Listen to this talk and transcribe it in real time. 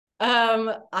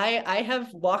I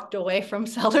have walked away from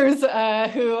sellers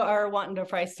who are wanting to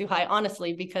price too high,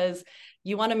 honestly, because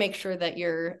you want to make sure that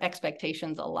your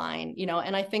expectations align,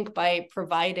 and I think by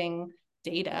providing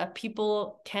data,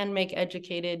 people can make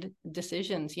educated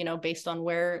decisions, based on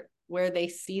where they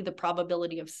see the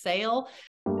probability of sale.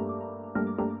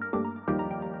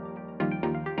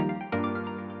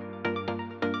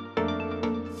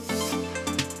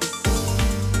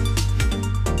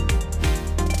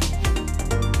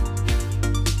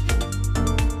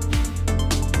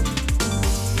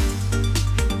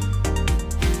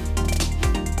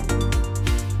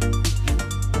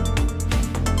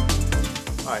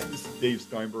 Hi, this is Dave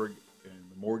Steinberg and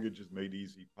the Mortgage is Made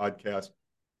Easy podcast.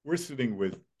 We're sitting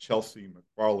with Chelsea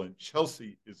McFarland.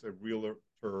 Chelsea is a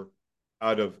realtor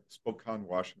out of Spokane,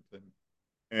 Washington.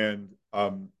 And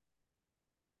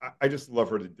I just love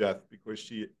her to death because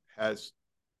she has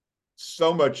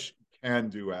so much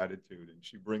can-do attitude, and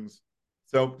she brings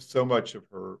so much of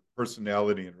her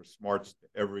personality and her smarts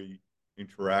to every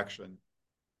interaction.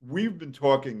 We've been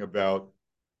talking about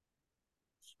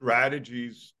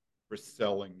strategies for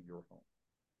selling your home.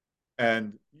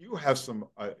 And you have some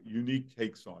unique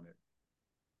takes on it.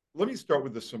 Let me start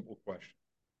with a simple question.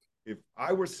 If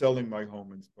I were selling my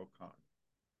home in Spokane,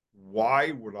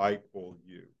 why would I call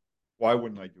you? Why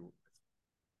wouldn't I do it?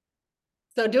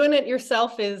 So doing it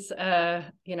yourself is,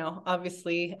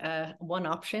 obviously one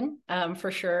option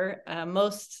for sure.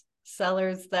 Most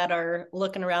sellers that are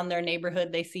looking around their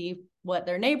neighborhood, they see what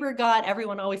their neighbor got.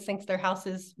 Everyone always thinks their house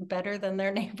is better than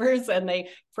their neighbors, and they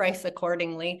price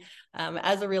accordingly.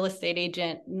 As a real estate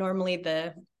agent, normally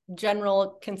the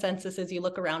general consensus is you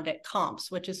look around at comps,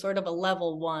 which is sort of a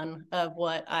level one of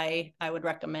what I would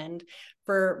recommend.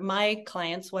 For my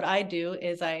clients, what I do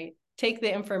is I take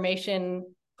the information,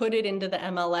 put it into the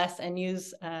MLS, and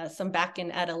use some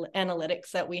back-end analytics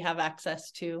that we have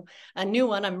access to. A new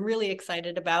one I'm really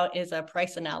excited about is a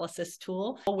price analysis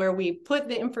tool where we put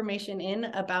the information in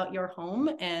about your home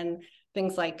and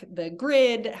things like the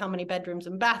grid, how many bedrooms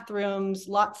and bathrooms,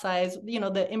 lot size,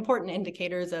 the important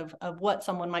indicators of what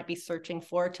someone might be searching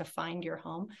for to find your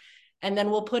home. And then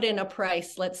we'll put in a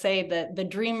price, let's say the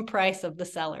dream price of the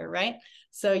seller, right?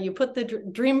 So you put the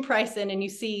dream price in and you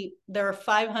see there are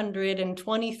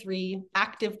 523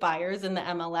 active buyers in the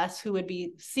MLS who would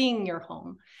be seeing your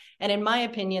home. And in my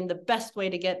opinion, the best way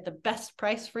to get the best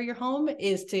price for your home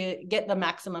is to get the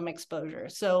maximum exposure.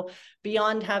 So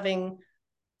beyond having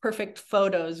perfect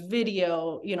photos,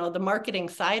 video, the marketing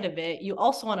side of it, you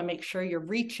also want to make sure you're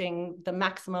reaching the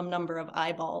maximum number of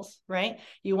eyeballs, right?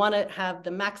 You want to have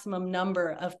the maximum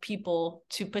number of people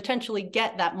to potentially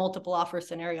get that multiple offer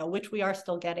scenario, which we are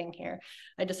still getting here.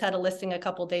 I just had a listing a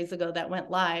couple of days ago that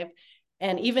went live.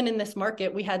 And even in this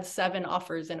market, we had 7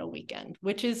 offers in a weekend,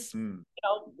 which is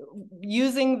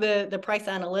using the price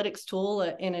analytics tool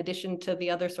in addition to the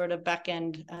other sort of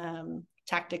back-end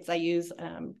tactics I use.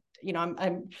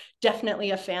 I'm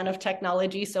definitely a fan of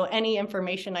technology. So any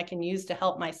information I can use to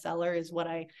help my seller is what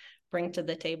I bring to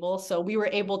the table. So we were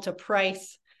able to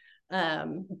price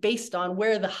based on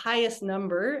where the highest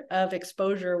number of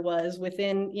exposure was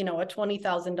within, a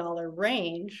 $20,000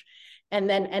 range, and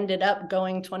then ended up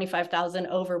going 25,000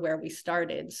 over where we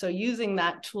started. So using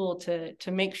that tool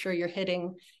to make sure you're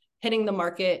hitting the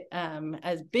market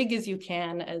as big as you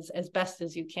can, as best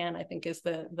as you can, I think is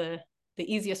the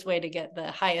easiest way to get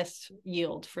the highest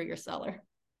yield for your seller.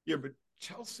 Yeah, but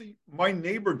Chelsea, my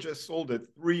neighbor just sold at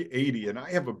 380 and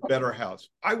I have a better house.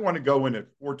 I want to go in at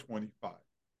 425.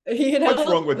 What's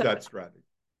wrong with that strategy?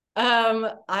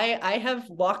 I have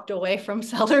walked away from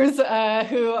sellers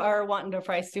who are wanting to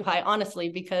price too high, honestly,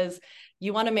 because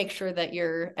you want to make sure that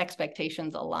your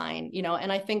expectations align,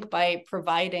 and I think by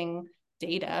providing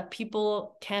data,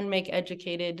 people can make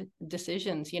educated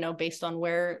decisions, based on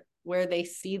where they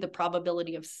see the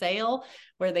probability of sale,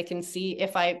 where they can see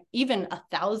if even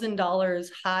 $1,000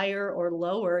 higher or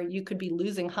lower, you could be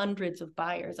losing hundreds of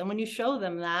buyers. And when you show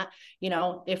them that,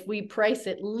 if we price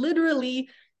it literally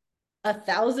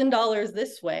 $1,000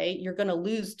 this way, you're going to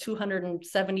lose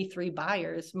 273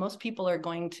 buyers. Most people are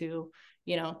going to,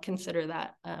 consider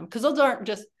that because those aren't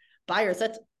just buyers.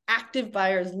 That's active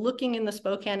buyers looking in the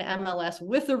Spokane MLS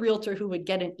with a realtor who would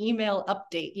get an email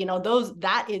update.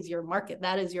 That is your market,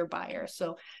 that is your buyer.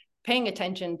 So paying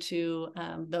attention to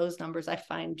those numbers, I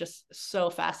find just so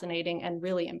fascinating and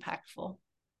really impactful.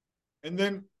 And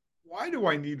then why do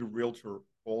I need a realtor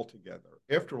altogether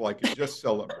after I could just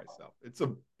sell it myself?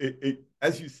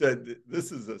 As you said,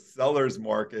 this is a seller's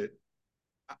market.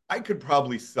 I could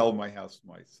probably sell my house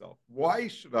myself. Why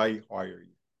should I hire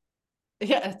you?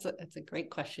 Yeah, it's a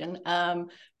great question.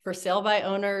 For sale by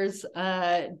owners,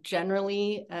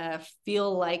 generally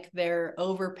feel like they're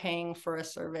overpaying for a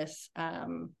service.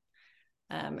 And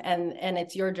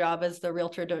it's your job as the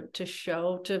realtor to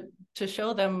show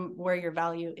them where your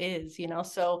value is, you know.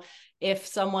 So if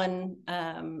someone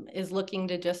is looking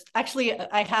to just, actually,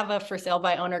 I have a for sale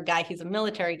by owner guy. He's a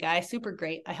military guy, super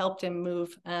great. I helped him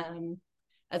move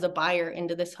as a buyer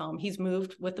into this home. He's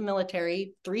moved with the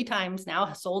military 3 times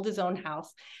now, sold his own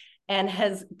house, and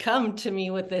has come to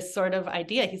me with this sort of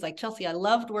idea. He's like, Chelsea, I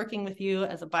loved working with you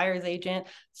as a buyer's agent.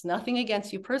 It's nothing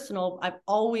against you personal. I've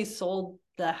always sold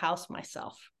the house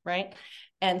myself, right?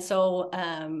 And so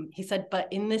he said,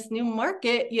 but in this new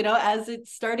market, you know, as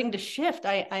it's starting to shift,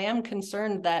 I am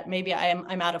concerned that maybe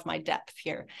I'm out of my depth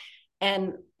here.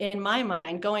 And in my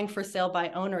mind, going for sale by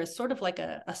owner is sort of like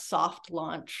a soft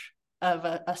launch of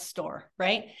a store,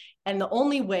 right? And the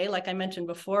only way, like I mentioned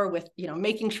before, with, you know,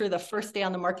 making sure the first day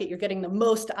on the market, you're getting the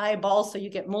most eyeballs so you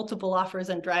get multiple offers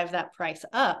and drive that price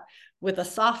up. With a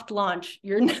soft launch,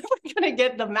 you're never going to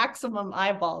get the maximum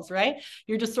eyeballs, right?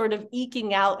 You're just sort of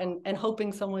eking out and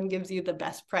hoping someone gives you the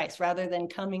best price rather than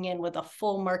coming in with a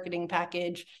full marketing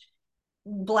package,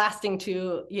 blasting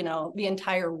to, you know, the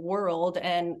entire world,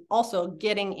 and also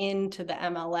getting into the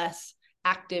MLS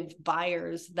active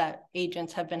buyers that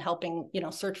agents have been helping, you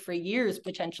know, search for years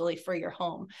potentially for your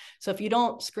home. So if you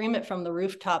don't scream it from the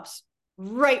rooftops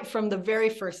right from the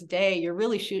very first day, you're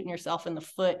really shooting yourself in the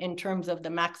foot in terms of the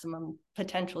maximum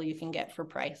potential you can get for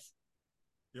price.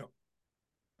 Yeah.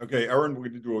 Okay, Erin, we're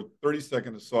going to do a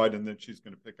 30-second aside, and then she's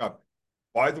going to pick up.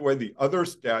 By the way, the other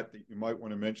stat that you might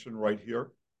want to mention right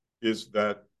here is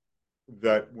that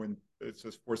when it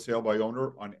says for sale by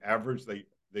owner, on average, they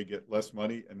get less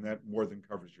money, and that more than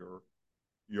covers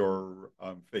your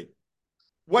fee.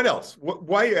 What else?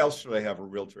 Why else should I have a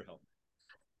realtor help?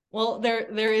 Well,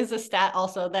 there is a stat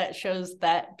also that shows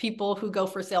that people who go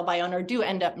for sale by owner do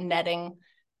end up netting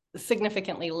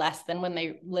significantly less than when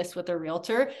they list with a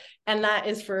realtor. And that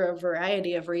is for a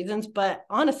variety of reasons. But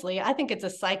honestly, I think it's a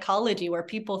psychology where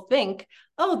people think,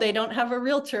 oh, they don't have a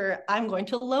realtor, I'm going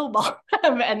to lowball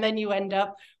them. And then you end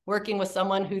up working with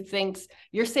someone who thinks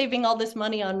you're saving all this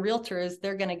money on realtors,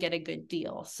 they're going to get a good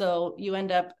deal. So you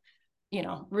end up, you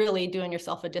know, really doing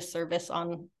yourself a disservice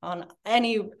on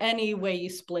any way you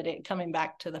split it, coming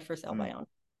back to the for sale by owner.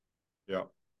 Yeah.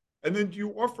 And then do you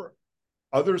offer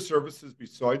other services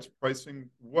besides pricing?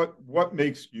 What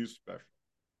makes you special?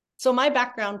 So my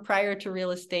background prior to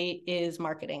real estate is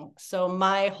marketing. So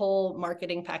my whole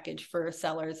marketing package for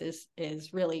sellers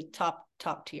is really top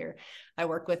tier. I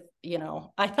work with, you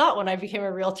know, I thought when I became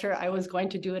a realtor, I was going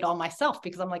to do it all myself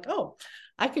because I'm like, oh,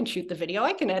 I can shoot the video,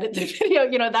 I can edit the video,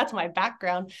 you know, that's my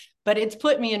background. But it's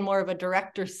put me in more of a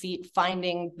director seat,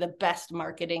 finding the best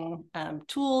marketing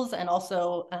tools, and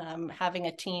also having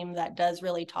a team that does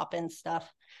really top end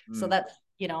stuff. So that's,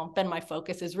 you know, been my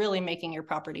focus, is really making your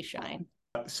property shine.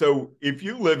 So if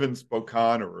you live in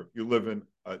Spokane, or if you live in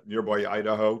nearby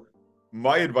Idaho,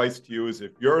 my advice to you is,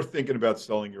 if you're thinking about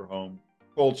selling your home,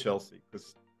 call Chelsea,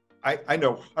 because I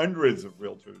know hundreds of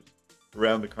realtors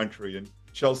around the country, and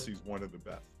Chelsea's one of the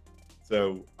best.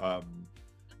 So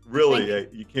really,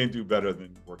 you can't do better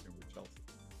than working with Chelsea.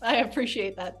 I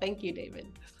appreciate that. Thank you, David.